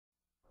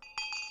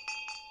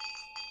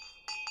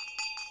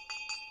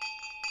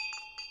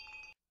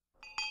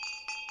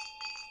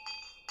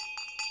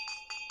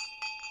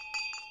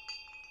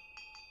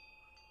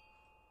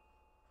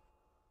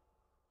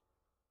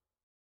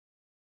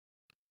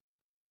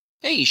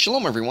Hey,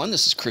 shalom everyone,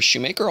 this is Chris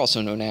Shoemaker,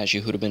 also known as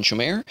Yehuda ben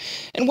Shomer,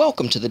 and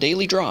welcome to the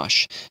Daily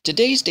Drosh.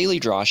 Today's Daily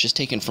Drosh is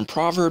taken from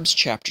Proverbs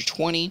chapter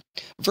 20,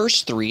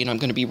 verse 3, and I'm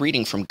going to be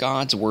reading from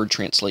God's Word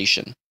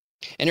translation.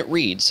 And it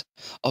reads,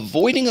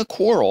 "Avoiding a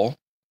quarrel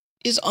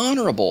is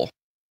honorable.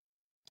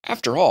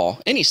 After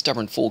all, any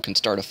stubborn fool can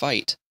start a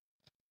fight."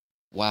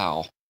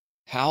 Wow,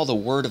 how the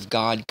Word of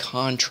God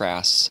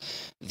contrasts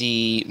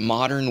the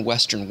modern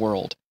Western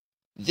world.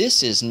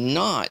 This is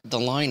not the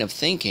line of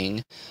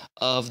thinking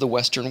of the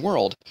Western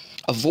world.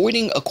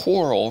 Avoiding a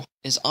quarrel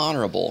is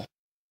honorable.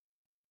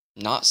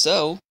 Not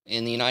so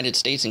in the United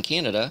States and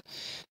Canada.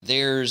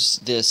 There's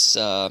this,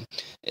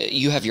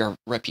 you have your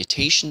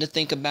reputation to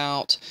think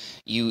about.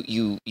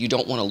 You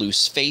don't want to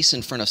lose face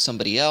in front of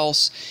somebody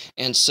else.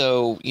 And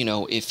so,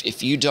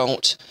 if you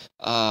don't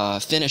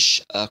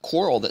finish a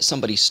quarrel that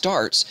somebody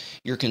starts,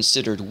 you're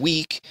considered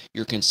weak.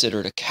 You're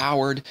considered a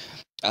coward.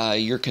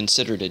 You're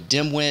considered a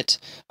dimwit.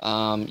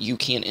 You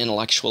can't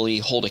intellectually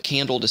hold a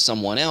candle to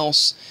someone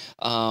else.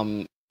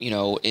 And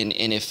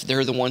if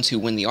they're the ones who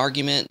win the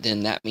argument,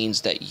 then that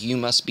means that you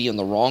must be in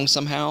the wrong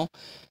somehow.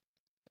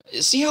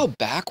 See how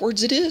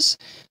backwards it is?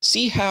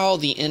 See how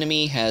the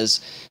enemy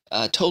has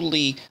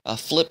totally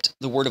flipped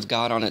the Word of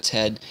God on its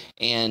head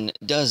and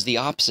does the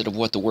opposite of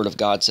what the Word of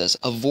God says.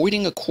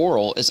 Avoiding a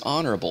quarrel is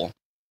honorable.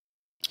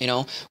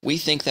 We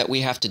think that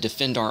we have to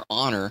defend our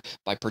honor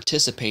by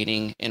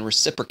participating and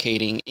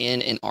reciprocating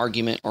in an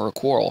argument or a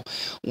quarrel,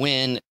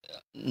 when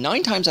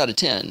 9 times out of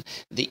 10,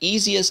 the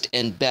easiest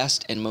and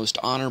best and most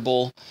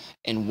honorable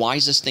and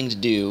wisest thing to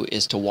do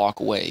is to walk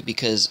away,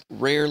 because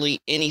rarely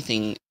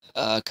anything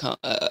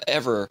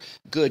ever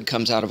good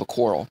comes out of a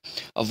quarrel.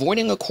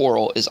 Avoiding a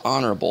quarrel is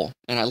honorable,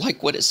 and I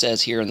like what it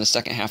says here in the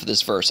second half of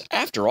this verse.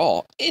 After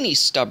all, any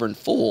stubborn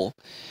fool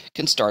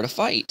can start a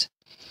fight.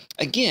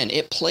 Again,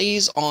 it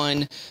plays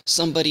on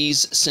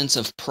somebody's sense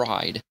of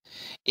pride.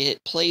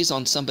 It plays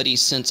on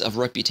somebody's sense of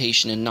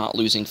reputation and not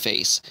losing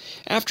face.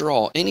 After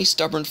all, any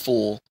stubborn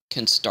fool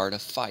can start a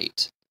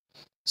fight.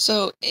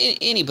 So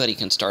anybody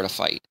can start a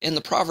fight. And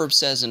the proverb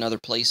says in other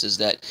places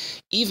that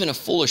even a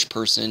foolish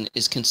person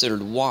is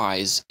considered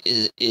wise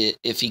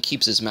if he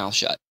keeps his mouth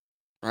shut,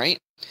 right?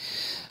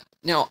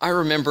 Now, I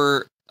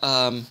remember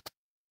my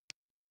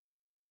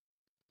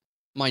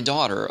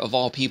daughter, of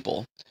all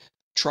people,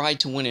 tried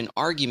to win an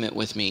argument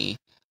with me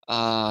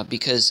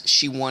because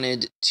she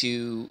wanted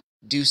to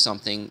do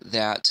something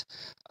that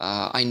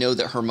I know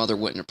that her mother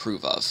wouldn't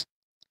approve of.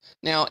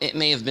 Now, it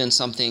may have been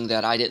something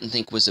that I didn't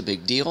think was a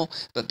big deal,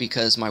 but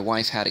because my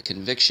wife had a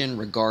conviction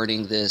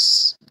regarding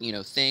this,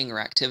 thing or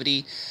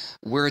activity,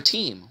 we're a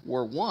team,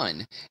 we're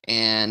one,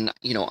 and,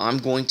 I'm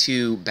going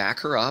to back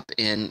her up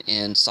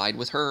and side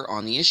with her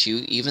on the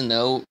issue, even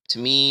though to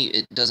me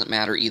it doesn't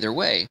matter either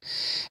way.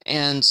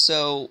 And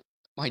so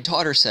my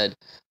daughter said,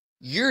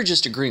 "You're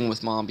just agreeing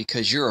with mom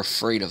because you're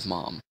afraid of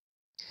mom."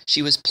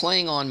 She was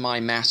playing on my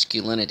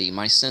masculinity,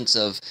 my sense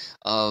of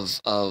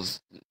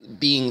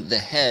being the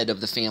head of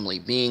the family,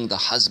 being the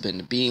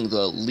husband, being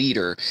the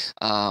leader,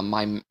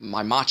 my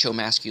macho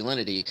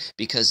masculinity,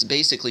 because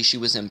basically she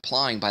was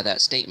implying by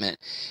that statement,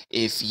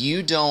 if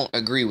you don't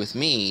agree with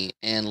me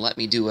and let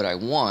me do what I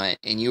want,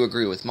 and you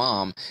agree with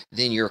mom,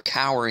 then you're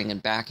cowering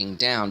and backing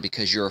down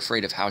because you're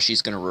afraid of how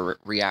she's going to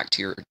react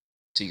to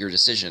your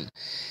decision.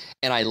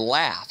 And I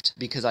laughed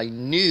because I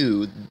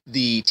knew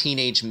the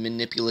teenage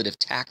manipulative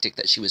tactic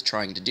that she was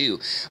trying to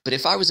do. But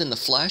if I was in the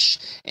flesh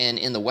and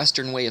in the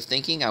Western way of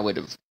thinking, I would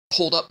have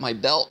pulled up my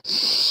belt,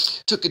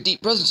 took a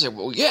deep breath and said,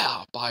 "Well,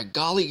 yeah, by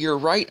golly, you're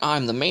right.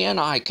 I'm the man.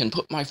 I can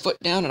put my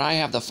foot down and I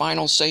have the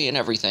final say in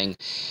everything."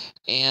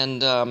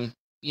 And,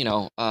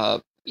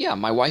 yeah,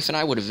 my wife and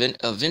I would have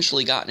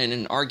eventually gotten in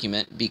an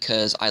argument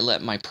because I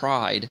let my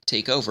pride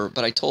take over.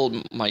 But I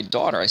told my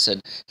daughter, I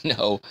said,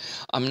 "No,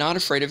 I'm not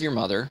afraid of your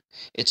mother.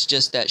 It's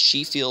just that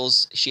she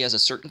feels she has a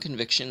certain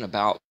conviction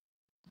about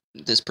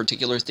this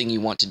particular thing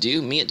you want to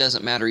do. Me, it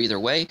doesn't matter either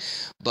way,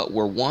 but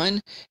we're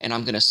one, and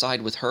I'm going to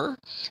side with her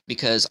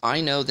because I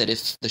know that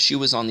if the shoe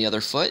was on the other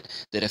foot,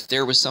 that if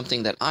there was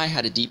something that I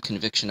had a deep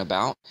conviction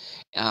about,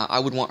 I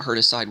would want her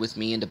to side with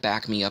me and to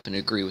back me up and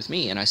agree with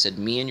me." And I said,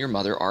 "Me and your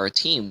mother are a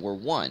team. We're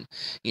one.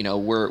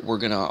 We're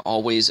going to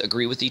always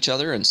agree with each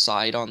other and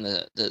side on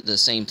the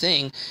same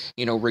thing,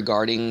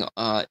 regarding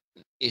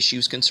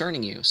issues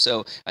concerning you."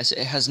 So I said,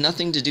 it has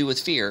nothing to do with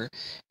fear.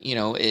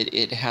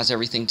 It has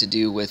everything to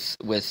do with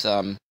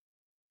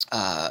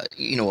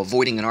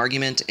avoiding an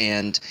argument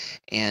and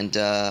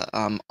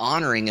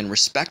honoring and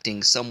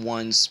respecting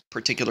someone's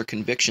particular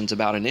convictions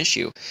about an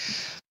issue.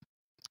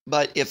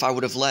 But if I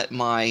would have let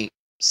my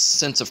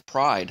sense of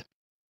pride,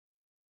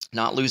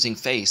 not losing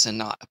face and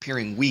not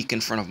appearing weak in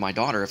front of my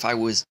daughter, if I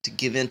was to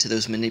give in to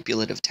those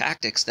manipulative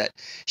tactics that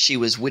she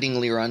was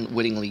wittingly or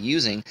unwittingly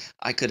using,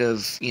 I could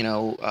have,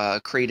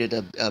 created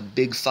a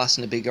big fuss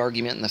and a big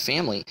argument in the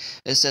family.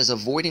 It says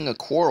avoiding a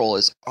quarrel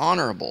is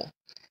honorable.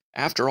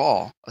 After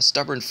all, a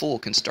stubborn fool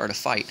can start a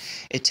fight.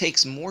 It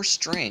takes more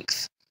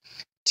strength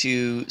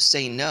to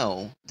say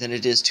no than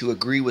it is to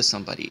agree with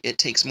somebody. It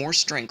takes more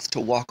strength to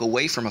walk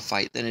away from a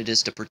fight than it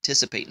is to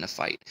participate in a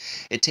fight.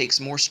 It takes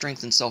more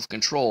strength and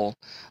self-control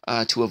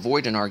to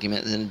avoid an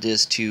argument than it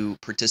is to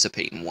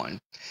participate in one.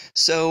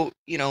 So,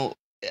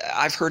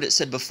 I've heard it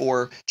said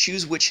before,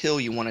 choose which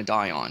hill you want to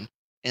die on.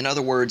 In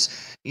other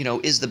words,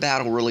 is the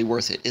battle really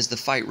worth it? Is the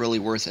fight really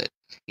worth it?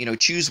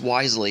 Choose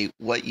wisely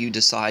what you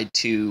decide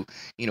to,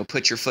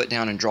 put your foot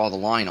down and draw the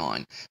line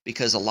on,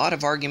 because a lot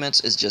of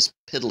arguments is just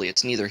piddly.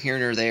 It's neither here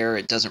nor there.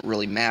 It doesn't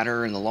really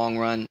matter in the long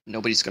run.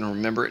 Nobody's going to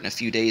remember it in a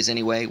few days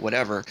anyway,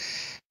 whatever.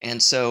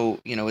 And so,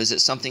 is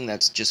it something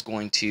that's just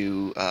going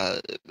to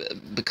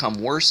become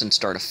worse and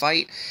start a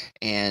fight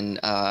and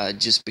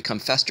just become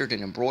festered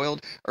and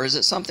embroiled? Or is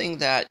it something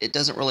that it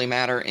doesn't really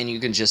matter and you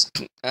can just,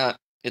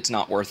 it's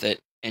not worth it,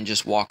 and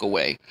just walk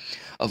away?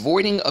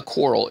 Avoiding a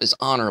quarrel is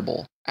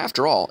honorable.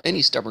 After all,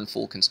 any stubborn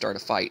fool can start a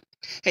fight.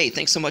 Hey,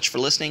 thanks so much for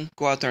listening.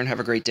 Go out there and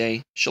have a great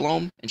day.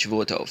 Shalom and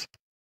Shavua Tov.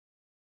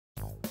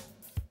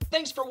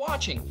 Thanks for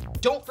watching.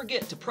 Don't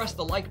forget to press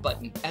the like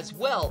button as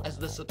well as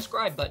the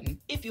subscribe button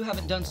if you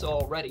haven't done so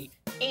already,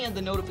 and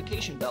the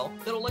notification bell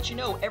that'll let you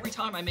know every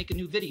time I make a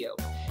new video.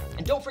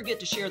 And don't forget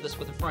to share this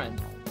with a friend.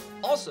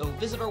 Also,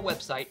 visit our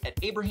website at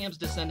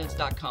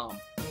abrahamsdescendants.com.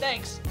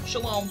 Thanks.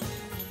 Shalom.